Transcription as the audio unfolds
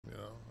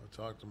I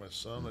talk to my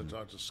son. I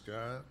talk to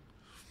Scott.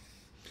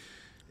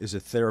 Is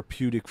it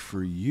therapeutic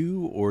for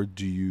you, or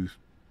do you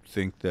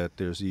think that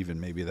there's even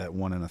maybe that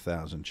 1 in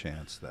 1,000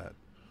 chance that?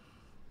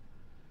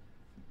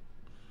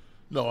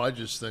 No, I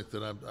just think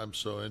that I'm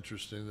so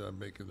interesting that I'm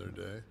making their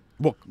day.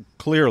 Well,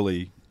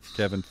 clearly,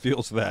 Kevin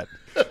feels that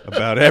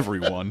about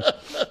everyone.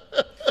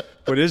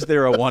 But is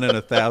there a 1 in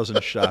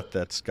 1,000 shot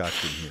that Scott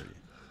can hear you?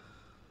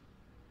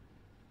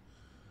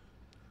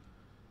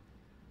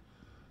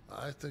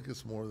 I think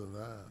it's more than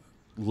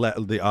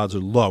that. The odds are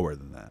lower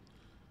than that.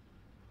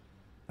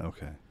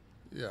 Okay.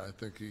 Yeah, I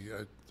think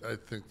I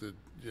think that.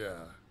 Yeah.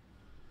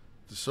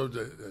 So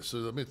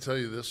let me tell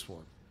you this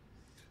one.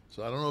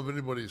 So I don't know if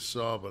anybody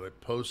saw, but I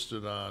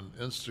posted on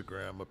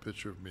Instagram a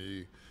picture of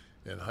me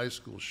in high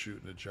school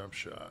shooting a jump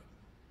shot.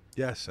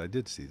 Yes, I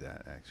did see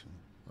that, actually.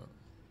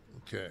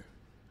 Okay.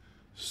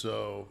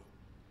 So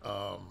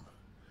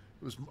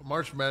it was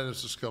March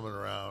Madness was coming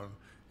around,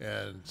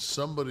 and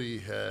somebody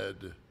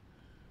had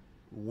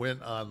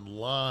went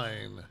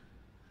online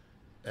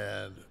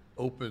and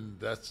opened,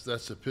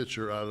 that's a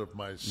picture out of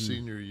my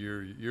senior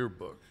year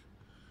yearbook.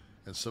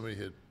 And somebody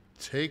had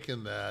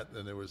taken that,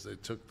 and they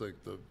took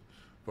like the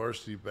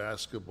varsity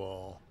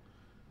basketball.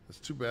 It's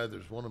too bad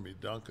there's one of me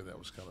dunking. That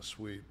was kind of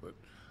sweet, but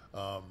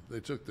they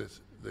took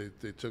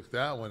they took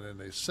that one and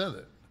they sent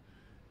it,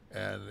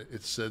 and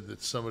it said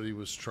that somebody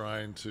was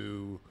trying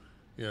to,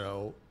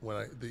 when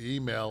I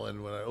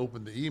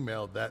opened the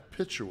email, that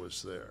picture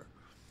was there,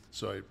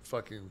 so I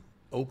fucking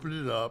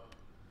opened it up,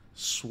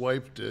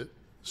 swiped it,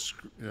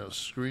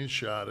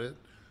 screenshot it,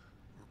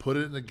 put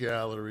it in the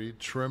gallery,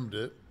 trimmed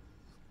it,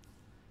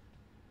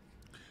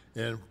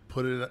 and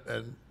put it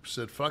and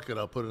said, "Fuck it,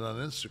 I'll put it on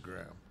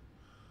Instagram."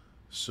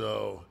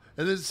 So,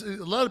 and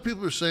a lot of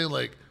people are saying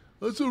like,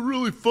 "That's a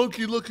really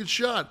funky looking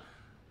shot."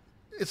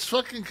 It's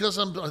fucking because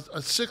I'm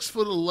a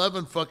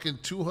 6'11", fucking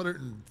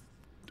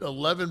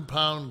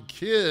 211-pound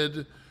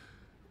kid.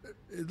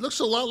 It looks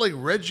a lot like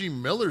Reggie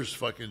Miller's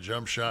fucking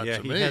jump shot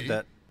to me. Yeah, he had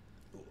that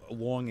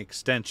long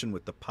extension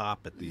with the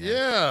pop at the end.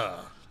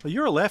 Yeah. Well,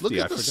 you're a lefty.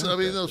 Look at this. I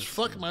mean, those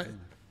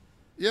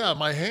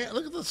my hand.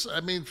 Look at this.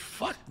 I mean,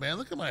 fuck, man.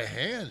 Look at my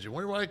hands. You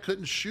wonder why I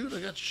couldn't shoot? I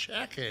got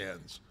Shaq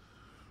hands.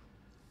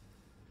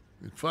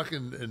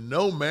 And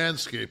no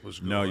manscape was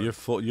going. No,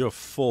 you're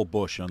full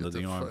bush under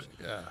the arms.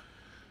 Yeah.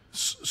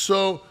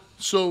 So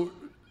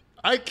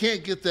I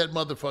can't get that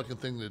motherfucking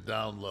thing to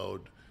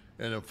download,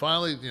 and then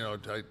finally,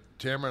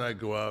 Tamara and I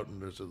go out,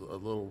 and there's a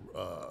little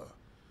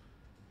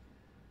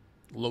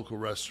local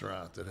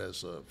restaurant that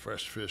has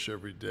fresh fish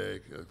every day,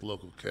 a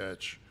local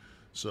catch.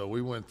 So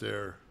we went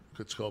there.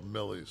 It's called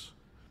Millie's.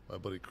 My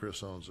buddy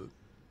Chris owns it.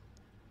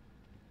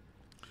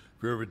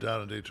 If you're ever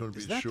down in Daytona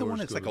Beach Shores, is that the one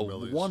that's like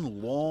Millie's.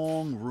 one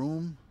long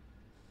room?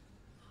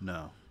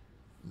 No.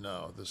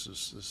 No, this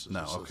is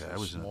okay. a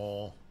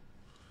small.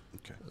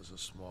 Okay. It's a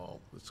small.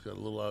 It's got a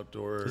little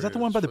outdoor area. Is that the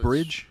one by the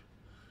bridge?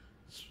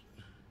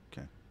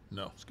 Okay.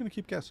 No. I'm just gonna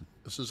keep guessing.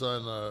 This is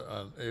on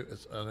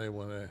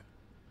A1A.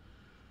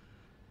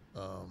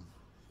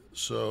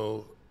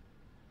 So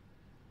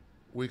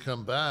we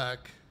come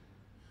back,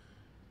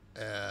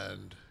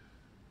 and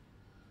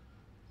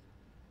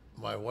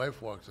my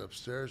wife walked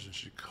upstairs and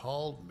she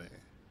called me,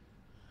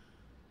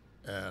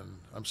 and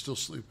I'm still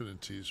sleeping in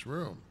T's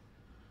room,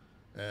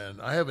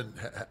 and I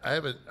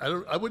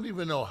wouldn't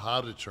even know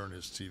how to turn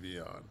his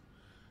TV on,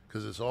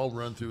 because it's all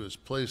run through his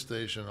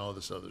PlayStation and all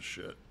this other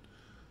shit.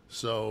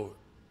 So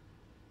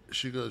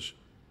she goes,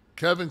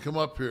 "Kevin, come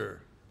up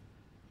here."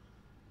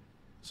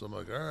 So I'm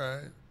like, all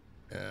right.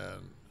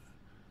 And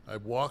I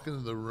walk into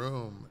the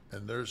room,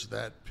 and there's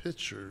that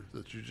picture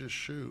that you just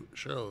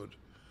showed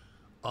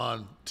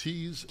on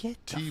T's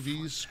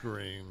TV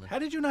screen. How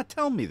did you not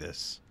tell me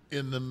this?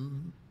 In the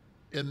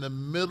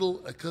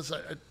middle, because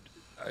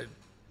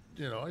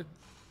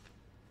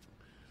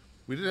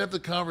we didn't have the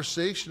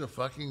conversation of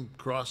fucking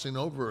crossing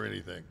over or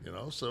anything,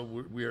 So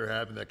we are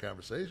having that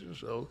conversation.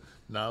 So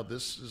now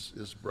this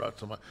is brought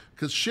to mind,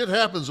 because shit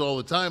happens all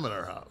the time in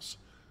our house.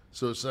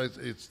 So it's like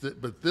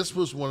but this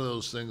was one of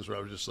those things where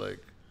I was just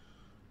like,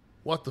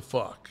 what the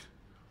fuck?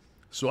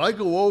 So I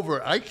go over,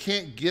 I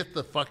can't get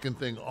the fucking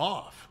thing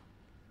off.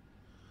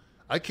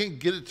 I can't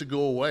get it to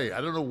go away.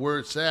 I don't know where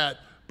it's at,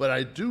 but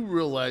I do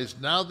realize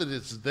now that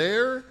it's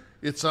there,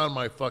 it's on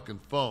my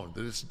fucking phone,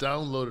 that it's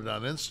downloaded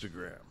on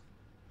Instagram.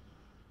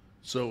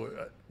 So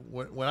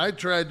when I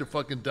tried to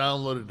fucking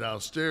download it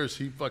downstairs,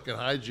 he fucking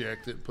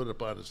hijacked it and put it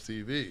up on his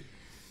TV.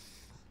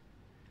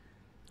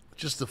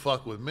 Just to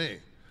fuck with me.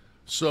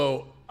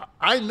 So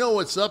I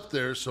know it's up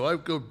there, so I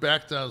go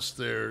back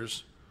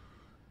downstairs,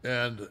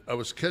 and I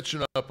was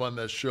catching up on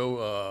that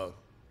show,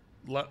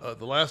 The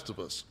Last of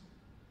Us.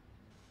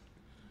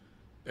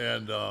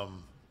 And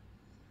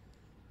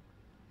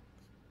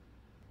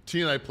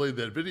T and I played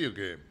that video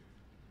game.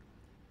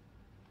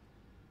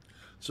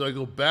 So I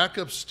go back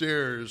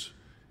upstairs,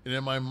 and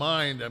in my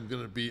mind, I'm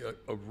going to be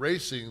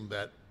erasing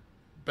that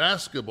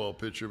basketball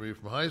picture of me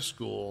from high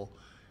school,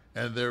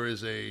 and there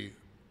is a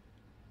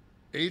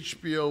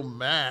HBO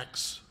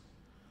Max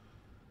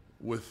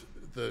with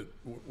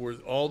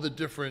all the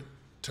different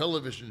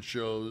television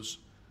shows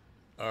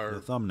are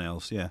The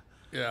thumbnails, yeah.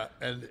 yeah,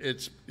 and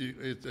it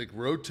like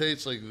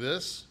rotates like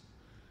this,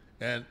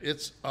 and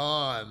it's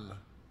on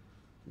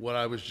what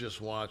I was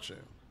just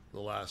watching, The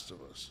Last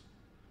of Us,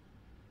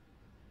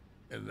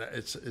 and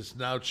it's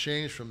now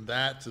changed from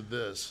that to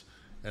this,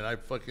 and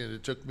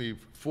it took me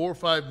 4 or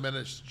 5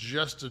 minutes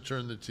just to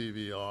turn the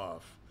TV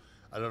off.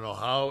 I don't know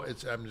how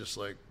I'm just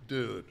like,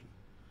 dude,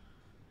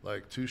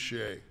 like touche,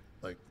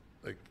 like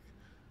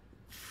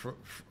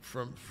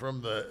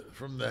from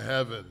the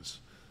heavens.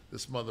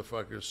 This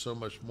motherfucker is so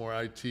much more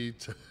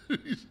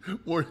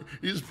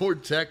he's more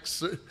tech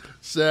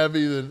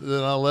savvy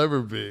than I'll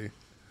ever be.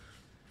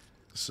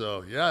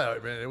 So yeah, I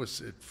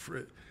mean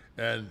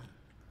and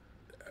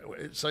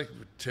it's like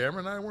Tamara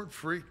and I weren't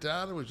freaked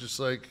out. It was just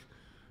like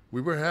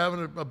we were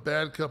having a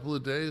bad couple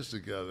of days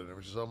together, and it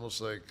was just almost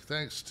like,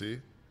 thanks, T.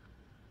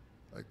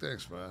 Like,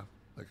 thanks, man.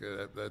 Like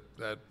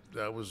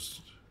that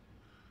was,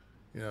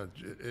 you know,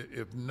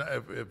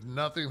 if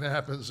nothing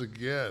happens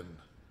again,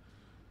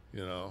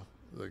 you know.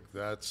 Like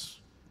that's.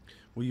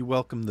 Well, you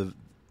welcome the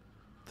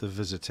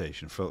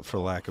visitation, for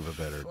lack of a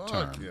better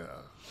term. Yeah.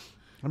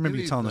 I remember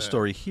you telling the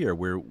story here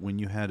where when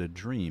you had a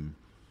dream.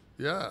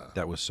 Yeah.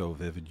 That was so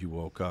vivid. You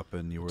woke up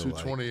and you were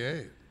 228.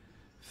 like,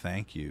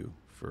 "Thank you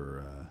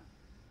for."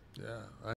 Yeah.